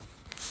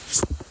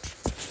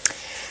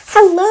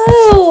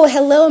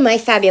Hello, my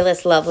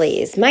fabulous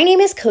lovelies. My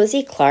name is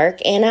Cozy Clark,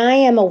 and I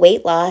am a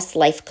weight loss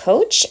life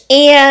coach.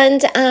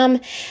 And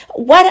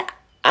what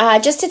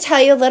just to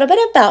tell you a little bit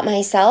about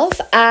myself,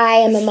 I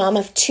am a mom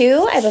of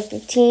two. I have a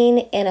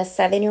 15 and a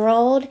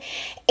 7-year-old,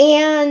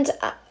 and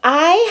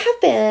I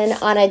have been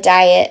on a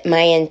diet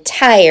my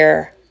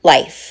entire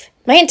life.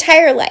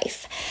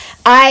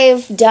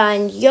 I've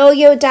done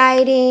yo-yo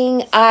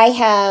dieting. I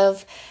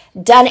have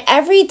done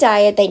every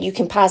diet that you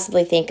can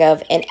possibly think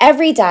of and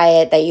every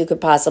diet that you could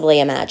possibly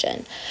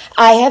imagine.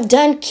 I have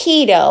done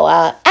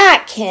keto,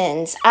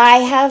 Atkins. I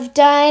have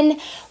done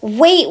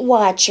Weight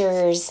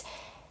Watchers,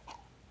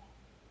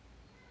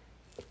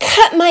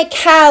 cut my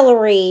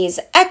calories,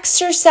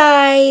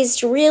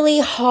 exercised really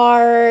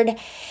hard,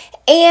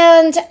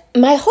 and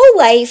my whole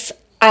life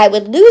I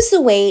would lose the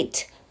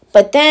weight,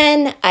 but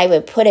then I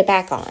would put it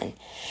back on.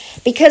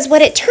 Because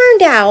what it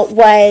turned out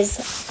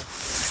was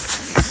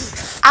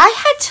I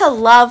had to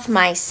love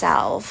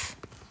myself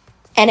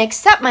and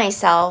accept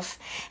myself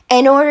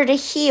in order to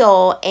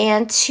heal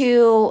and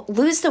to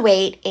lose the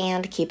weight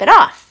and keep it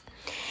off.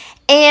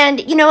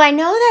 And, I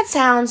know that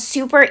sounds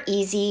super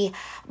easy,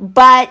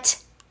 but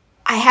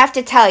I have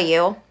to tell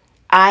you,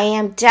 I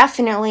am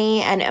definitely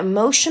an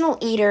emotional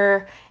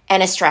eater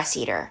and a stress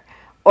eater,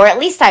 or at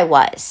least I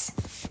was.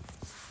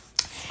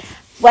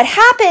 What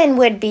happened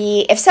would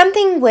be if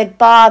something would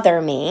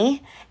bother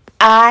me,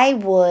 I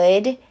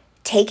would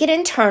take it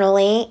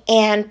internally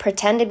and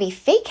pretend to be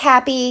fake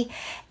happy,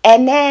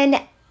 and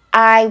then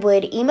I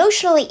would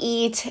emotionally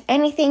eat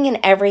anything and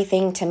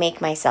everything to make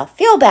myself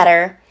feel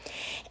better.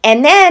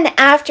 And then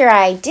after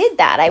I did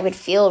that, I would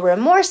feel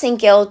remorse and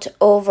guilt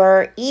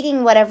over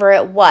eating whatever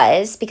it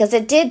was because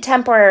it did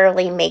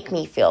temporarily make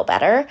me feel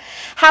better.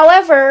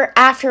 However,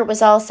 after it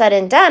was all said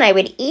and done, I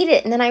would eat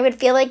it and then I would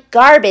feel like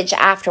garbage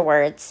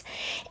afterwards.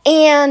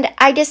 And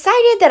I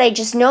decided that I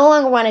just no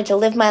longer wanted to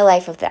live my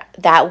life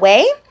that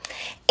way.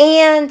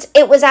 And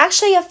it was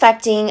actually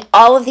affecting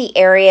all of the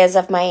areas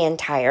of my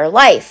entire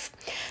life.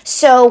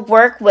 So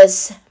work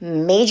was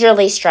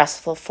majorly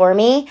stressful for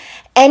me.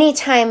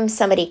 Anytime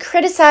somebody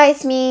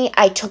criticized me,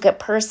 I took it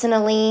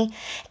personally.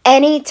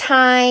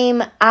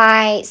 Anytime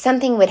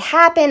something would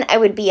happen, I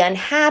would be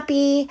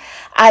unhappy.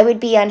 I would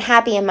be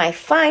unhappy in my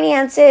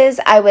finances.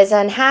 I was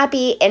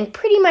unhappy in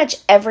pretty much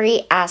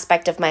every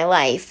aspect of my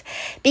life.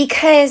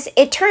 Because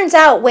it turns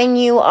out when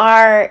you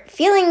are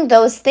feeling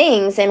those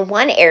things in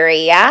one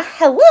area,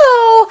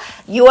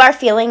 you are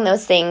feeling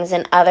those things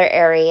in other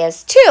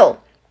areas too.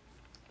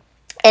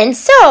 And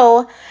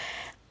so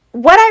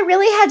what I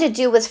really had to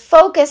do was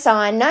focus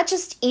on not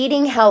just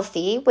eating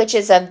healthy, which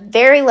is a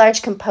very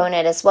large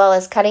component, as well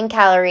as cutting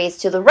calories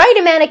to the right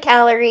amount of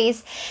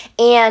calories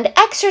and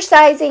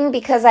exercising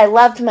because I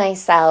loved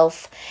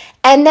myself.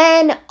 And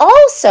then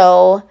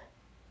also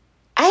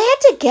I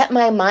had to get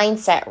my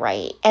mindset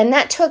right. And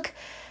that took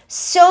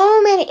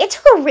it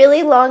took a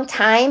really long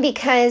time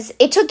because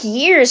it took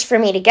years for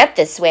me to get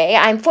this way.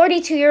 I'm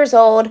 42 years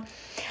old,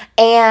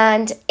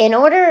 and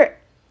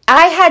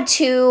I had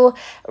to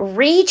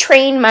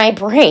retrain my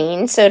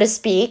brain, so to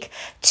speak,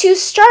 to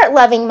start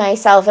loving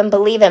myself and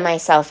believe in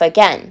myself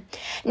again.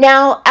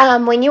 Now,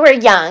 when you were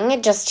young,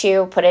 just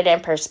to put it in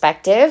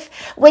perspective,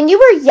 when you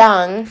were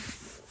young,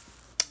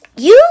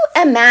 you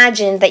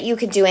imagined that you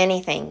could do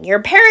anything. Your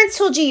parents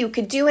told you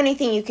could do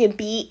anything, you could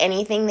be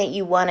anything that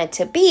you wanted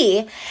to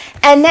be,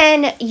 and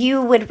then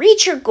you would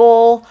reach your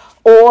goal,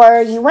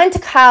 or you went to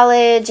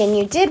college and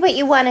you did what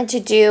you wanted to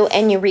do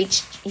and you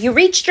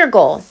reached your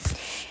goal.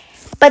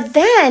 But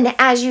then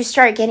as you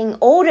start getting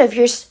older,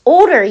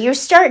 you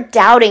start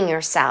doubting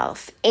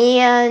yourself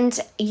and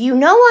you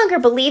no longer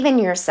believe in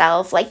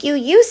yourself like you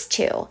used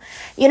to.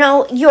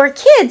 Your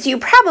kids, you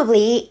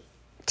probably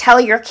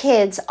tell your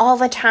kids all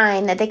the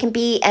time that they can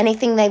be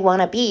anything they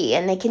want to be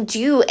and they can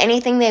do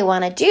anything they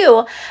want to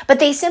do, but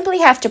they simply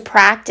have to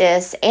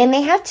practice and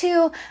they have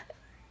to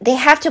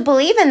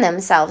believe in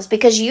themselves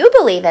because you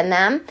believe in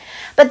them.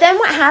 But then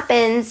what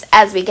happens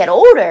as we get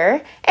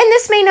older, and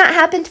this may not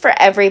happen for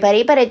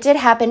everybody, but it did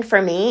happen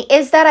for me,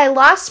 is that I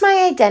lost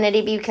my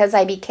identity because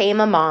I became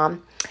a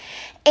mom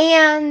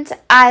and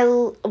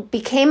I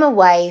became a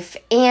wife,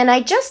 and I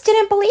just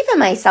didn't believe in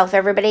myself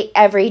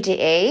every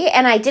day,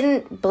 and I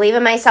didn't believe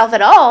in myself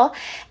at all,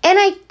 and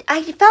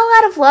I fell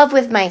out of love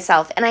with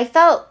myself, and I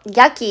felt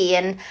yucky,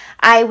 and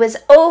I was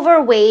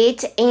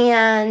overweight,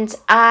 and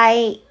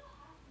I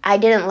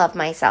didn't love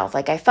myself.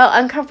 I felt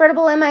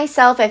uncomfortable in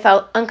myself. I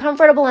felt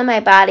uncomfortable in my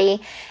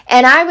body.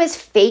 And I was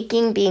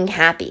faking being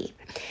happy.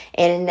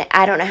 And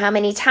I don't know how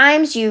many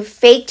times you've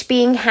faked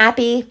being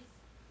happy,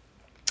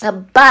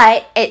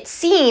 but it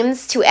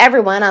seems to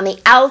everyone on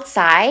the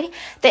outside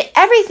that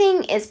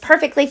everything is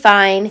perfectly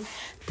fine.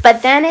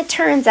 But then it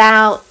turns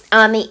out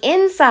on the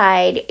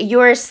inside,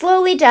 you're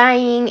slowly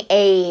dying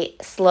a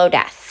slow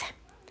death.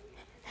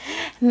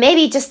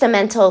 Maybe just a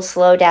mental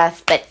slow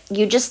death, but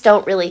you just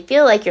don't really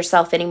feel like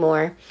yourself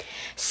anymore.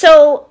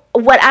 So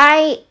what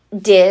I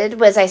did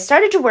was I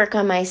started to work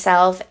on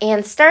myself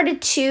and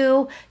started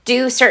to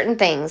do certain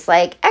things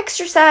like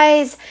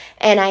exercise,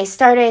 and I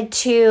started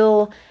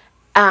to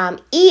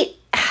eat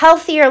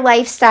healthier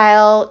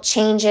lifestyle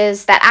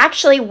changes that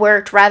actually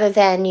worked rather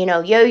than,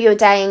 yo-yo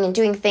dieting and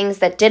doing things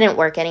that didn't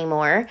work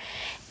anymore.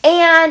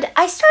 And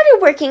I started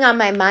working on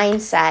my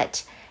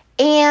mindset.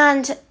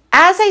 And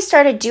as I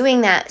started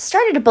doing that,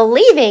 started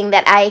believing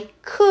that I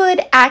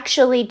could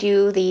actually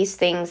do these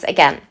things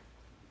again.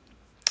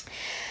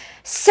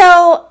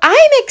 So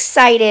I'm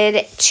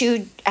excited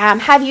to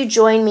have you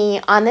join me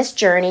on this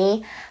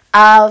journey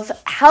of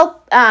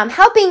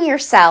helping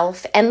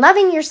yourself and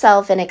loving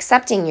yourself and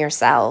accepting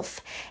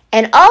yourself.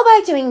 And all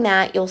by doing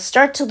that, you'll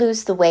start to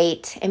lose the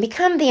weight and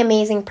become the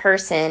amazing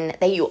person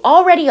that you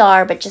already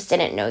are, but just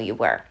didn't know you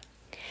were.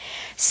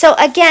 So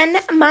again,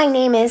 my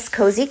name is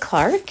Cozy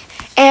Clark,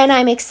 and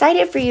I'm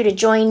excited for you to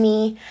join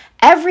me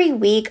every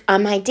week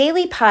on my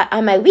weekly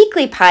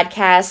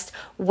podcast,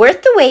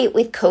 Worth the Wait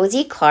with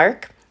Cozy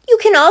Clark. You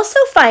can also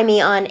find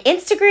me on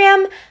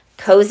Instagram,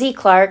 Cozy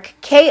Clark,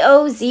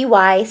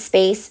 Kozy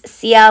space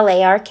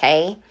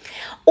CLARK,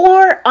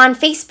 or on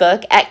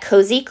Facebook at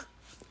Cozy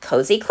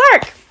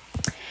Clark.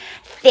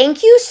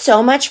 Thank you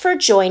so much for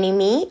joining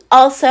me.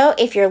 Also,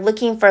 if you're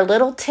looking for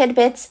little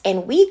tidbits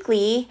and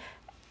weekly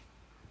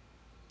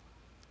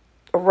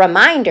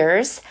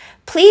reminders,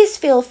 please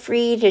feel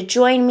free to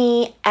join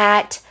me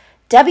at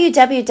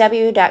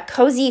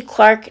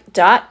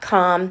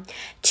www.cozyclark.com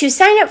to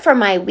sign up for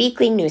my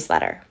weekly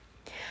newsletter.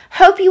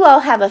 Hope you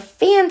all have a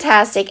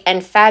fantastic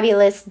and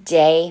fabulous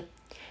day.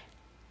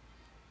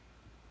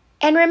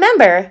 And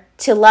remember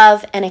to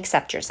love and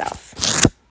accept yourself.